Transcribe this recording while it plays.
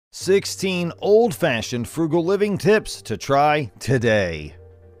16 old-fashioned frugal living tips to try today.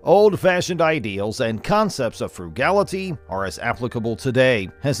 Old-fashioned ideals and concepts of frugality are as applicable today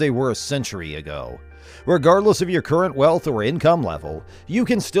as they were a century ago. Regardless of your current wealth or income level, you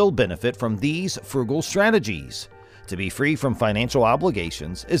can still benefit from these frugal strategies. To be free from financial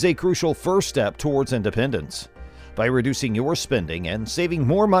obligations is a crucial first step towards independence. By reducing your spending and saving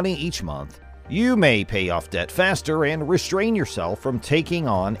more money each month, you may pay off debt faster and restrain yourself from taking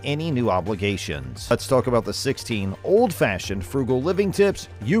on any new obligations. Let's talk about the 16 old-fashioned frugal living tips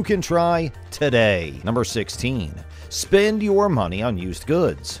you can try today. Number 16. Spend your money on used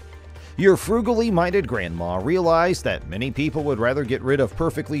goods. Your frugally minded grandma realized that many people would rather get rid of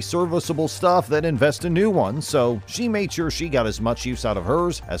perfectly serviceable stuff than invest in new ones, so she made sure she got as much use out of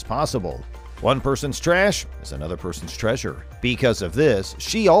hers as possible. One person's trash is another person's treasure. Because of this,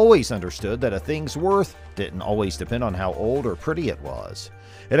 she always understood that a thing's worth didn't always depend on how old or pretty it was.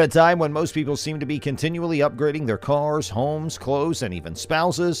 At a time when most people seem to be continually upgrading their cars, homes, clothes, and even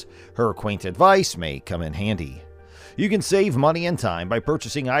spouses, her quaint advice may come in handy. You can save money and time by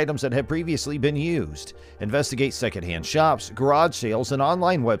purchasing items that have previously been used. Investigate secondhand shops, garage sales, and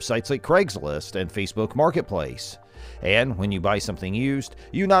online websites like Craigslist and Facebook Marketplace. And when you buy something used,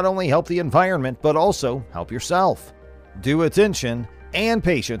 you not only help the environment, but also help yourself. Due attention and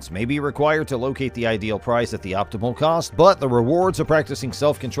patience may be required to locate the ideal price at the optimal cost, but the rewards of practicing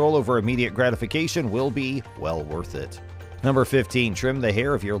self-control over immediate gratification will be well worth it. Number 15. Trim the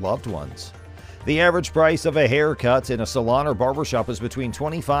hair of your loved ones. The average price of a haircut in a salon or barbershop is between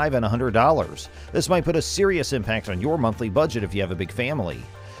 $25 and $100. This might put a serious impact on your monthly budget if you have a big family.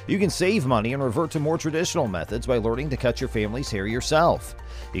 You can save money and revert to more traditional methods by learning to cut your family's hair yourself.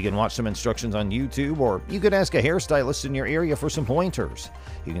 You can watch some instructions on YouTube, or you can ask a hairstylist in your area for some pointers.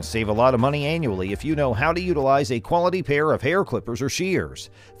 You can save a lot of money annually if you know how to utilize a quality pair of hair clippers or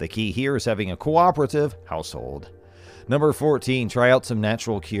shears. The key here is having a cooperative household. Number 14. Try out some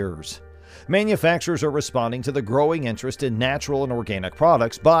natural cures. Manufacturers are responding to the growing interest in natural and organic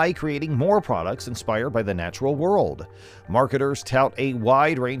products by creating more products inspired by the natural world. Marketers tout a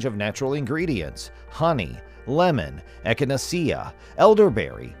wide range of natural ingredients: honey, lemon, echinacea,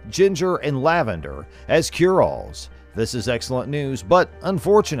 elderberry, ginger, and lavender as cure-alls. This is excellent news, but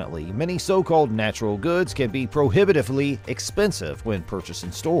unfortunately, many so-called natural goods can be prohibitively expensive when purchased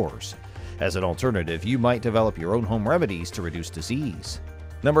in stores. As an alternative, you might develop your own home remedies to reduce disease.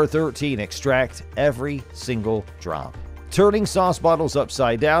 Number 13. Extract every single drop. Turning sauce bottles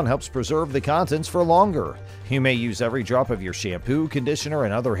upside down helps preserve the contents for longer. You may use every drop of your shampoo, conditioner,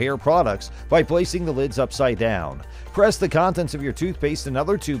 and other hair products by placing the lids upside down. Press the contents of your toothpaste and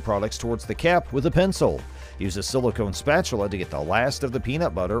other tube products towards the cap with a pencil. Use a silicone spatula to get the last of the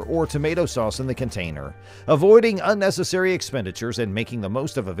peanut butter or tomato sauce in the container. Avoiding unnecessary expenditures and making the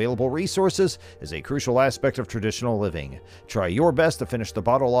most of available resources is a crucial aspect of traditional living. Try your best to finish the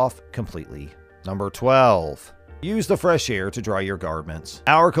bottle off completely. Number 12. Use the fresh air to dry your garments.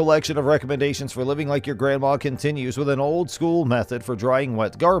 Our collection of recommendations for living like your grandma continues with an old-school method for drying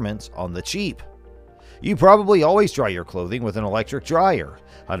wet garments on the cheap. You probably always dry your clothing with an electric dryer.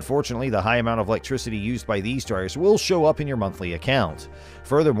 Unfortunately, the high amount of electricity used by these dryers will show up in your monthly account.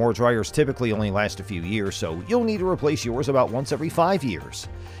 Furthermore, dryers typically only last a few years, so you'll need to replace yours about once every 5 years.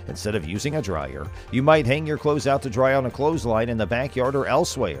 Instead of using a dryer, you might hang your clothes out to dry on a clothesline in the backyard or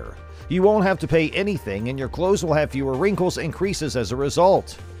elsewhere. You won't have to pay anything, and your clothes will have fewer wrinkles and creases as a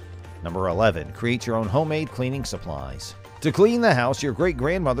result. Number 11. Create your own homemade cleaning supplies. To clean the house, your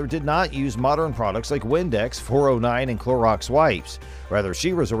great-grandmother did not use modern products like Windex, 409, and Clorox wipes. Rather,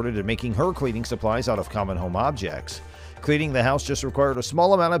 she resorted to making her cleaning supplies out of common home objects. Cleaning the house just required a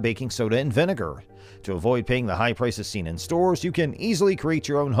small amount of baking soda and vinegar. To avoid paying the high prices seen in stores, you can easily create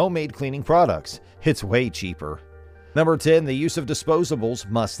your own homemade cleaning products. It's way cheaper. Number 10. The use of disposables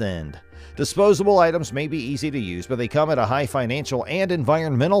must end. Disposable items may be easy to use, but they come at a high financial and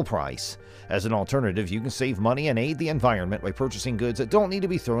environmental price. As an alternative, you can save money and aid the environment by purchasing goods that don't need to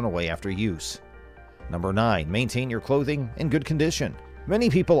be thrown away after use. Number 9. Maintain your clothing in good condition. Many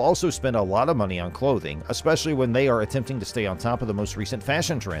people also spend a lot of money on clothing, especially when they are attempting to stay on top of the most recent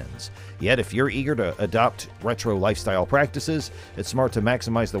fashion trends. Yet, if you're eager to adopt retro lifestyle practices, it's smart to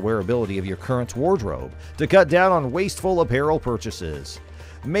maximize the wearability of your current wardrobe to cut down on wasteful apparel purchases.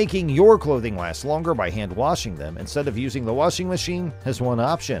 Making your clothing last longer by hand washing them instead of using the washing machine is one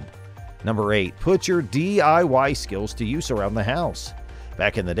option. Number 8. Put your DIY skills to use around the house.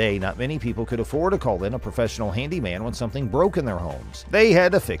 Back in the day, not many people could afford to call in a professional handyman when something broke in their homes. They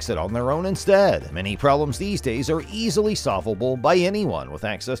had to fix it on their own instead. Many problems these days are easily solvable by anyone with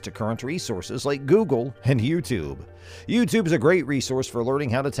access to current resources like Google and YouTube. YouTube is a great resource for learning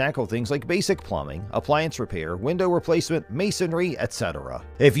how to tackle things like basic plumbing, appliance repair, window replacement, masonry, etc.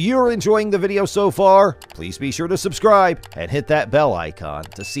 If you're enjoying the video so far, please be sure to subscribe and hit that bell icon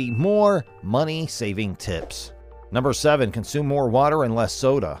to see more money-saving tips. Number 7. Consume more water and less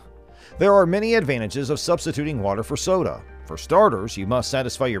soda. There are many advantages of substituting water for soda. For starters, you must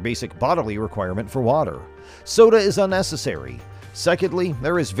satisfy your basic bodily requirement for water. Soda is unnecessary. Secondly,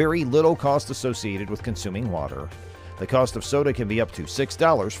 there is very little cost associated with consuming water. The cost of soda can be up to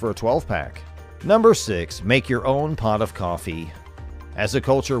 $6 for a 12-pack. Number 6. Make your own pot of coffee. As a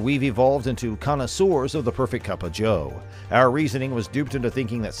culture, we've evolved into connoisseurs of the perfect cup of joe. Our reasoning was duped into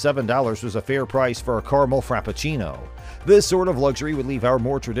thinking that $7 was a fair price for a caramel frappuccino. This sort of luxury would leave our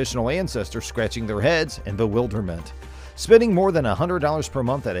more traditional ancestors scratching their heads in bewilderment. Spending more than $100 per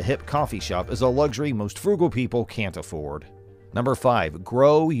month at a hip coffee shop is a luxury most frugal people can't afford. Number 5.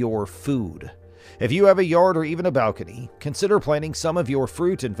 Grow your food. If you have a yard or even a balcony, consider planting some of your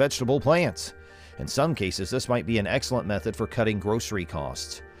fruit and vegetable plants. In some cases, this might be an excellent method for cutting grocery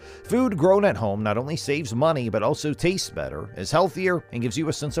costs. Food grown at home not only saves money but also tastes better, is healthier, and gives you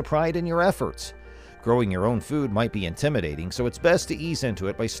a sense of pride in your efforts. Growing your own food might be intimidating, so it's best to ease into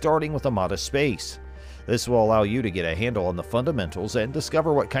it by starting with a modest space. This will allow you to get a handle on the fundamentals and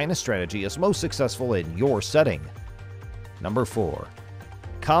discover what kind of strategy is most successful in your setting. Number 4.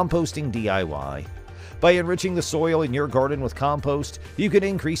 Composting DIY. By enriching the soil in your garden with compost, you can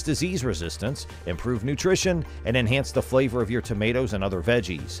increase disease resistance, improve nutrition, and enhance the flavor of your tomatoes and other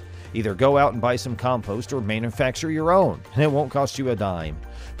veggies. Either go out and buy some compost or manufacture your own, and it won't cost you a dime.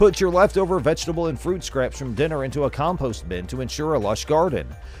 Put your leftover vegetable and fruit scraps from dinner into a compost bin to ensure a lush garden.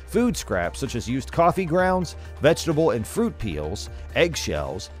 Food scraps such as used coffee grounds, vegetable and fruit peels,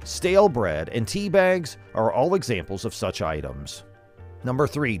 eggshells, stale bread, and tea bags are all examples of such items. Number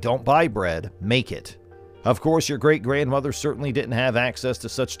 3. Don't buy bread, make it. Of course, your great-grandmother certainly didn't have access to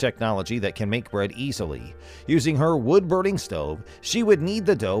such technology that can make bread easily. Using her wood-burning stove, she would knead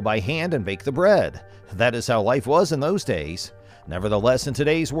the dough by hand and bake the bread. That is how life was in those days. Nevertheless, in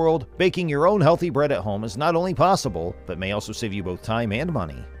today's world, baking your own healthy bread at home is not only possible, but may also save you both time and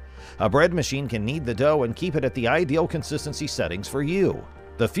money. A bread machine can knead the dough and keep it at the ideal consistency settings for you.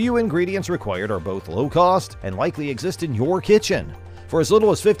 The few ingredients required are both low cost and likely exist in your kitchen. For as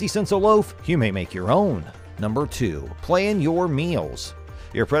little as 50 cents a loaf, you may make your own. Number 2. Plan your meals.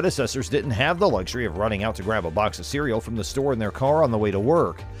 Your predecessors didn't have the luxury of running out to grab a box of cereal from the store in their car on the way to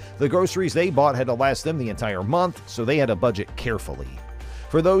work. The groceries they bought had to last them the entire month, so they had to budget carefully.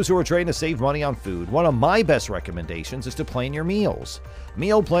 For those who are trying to save money on food, one of my best recommendations is to plan your meals.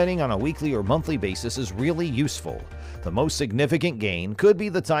 Meal planning on a weekly or monthly basis is really useful. The most significant gain could be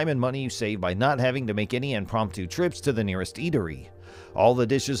the time and money you save by not having to make any impromptu trips to the nearest eatery. All the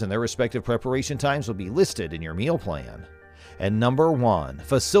dishes and their respective preparation times will be listed in your meal plan. And number 1.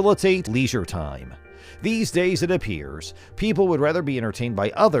 Facilitate leisure time. These days, it appears, people would rather be entertained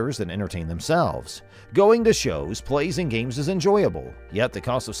by others than entertain themselves. Going to shows, plays, and games is enjoyable, yet the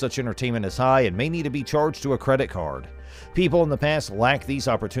cost of such entertainment is high and may need to be charged to a credit card. People in the past lacked these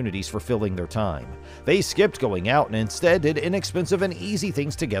opportunities for filling their time. They skipped going out and instead did inexpensive and easy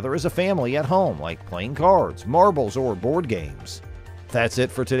things together as a family at home, like playing cards, marbles, or board games. That's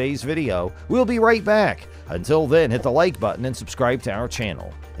it for today's video. We'll be right back. Until then, hit the like button and subscribe to our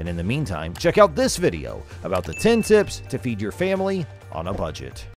channel. And in the meantime, check out this video about the 10 tips to feed your family on a budget.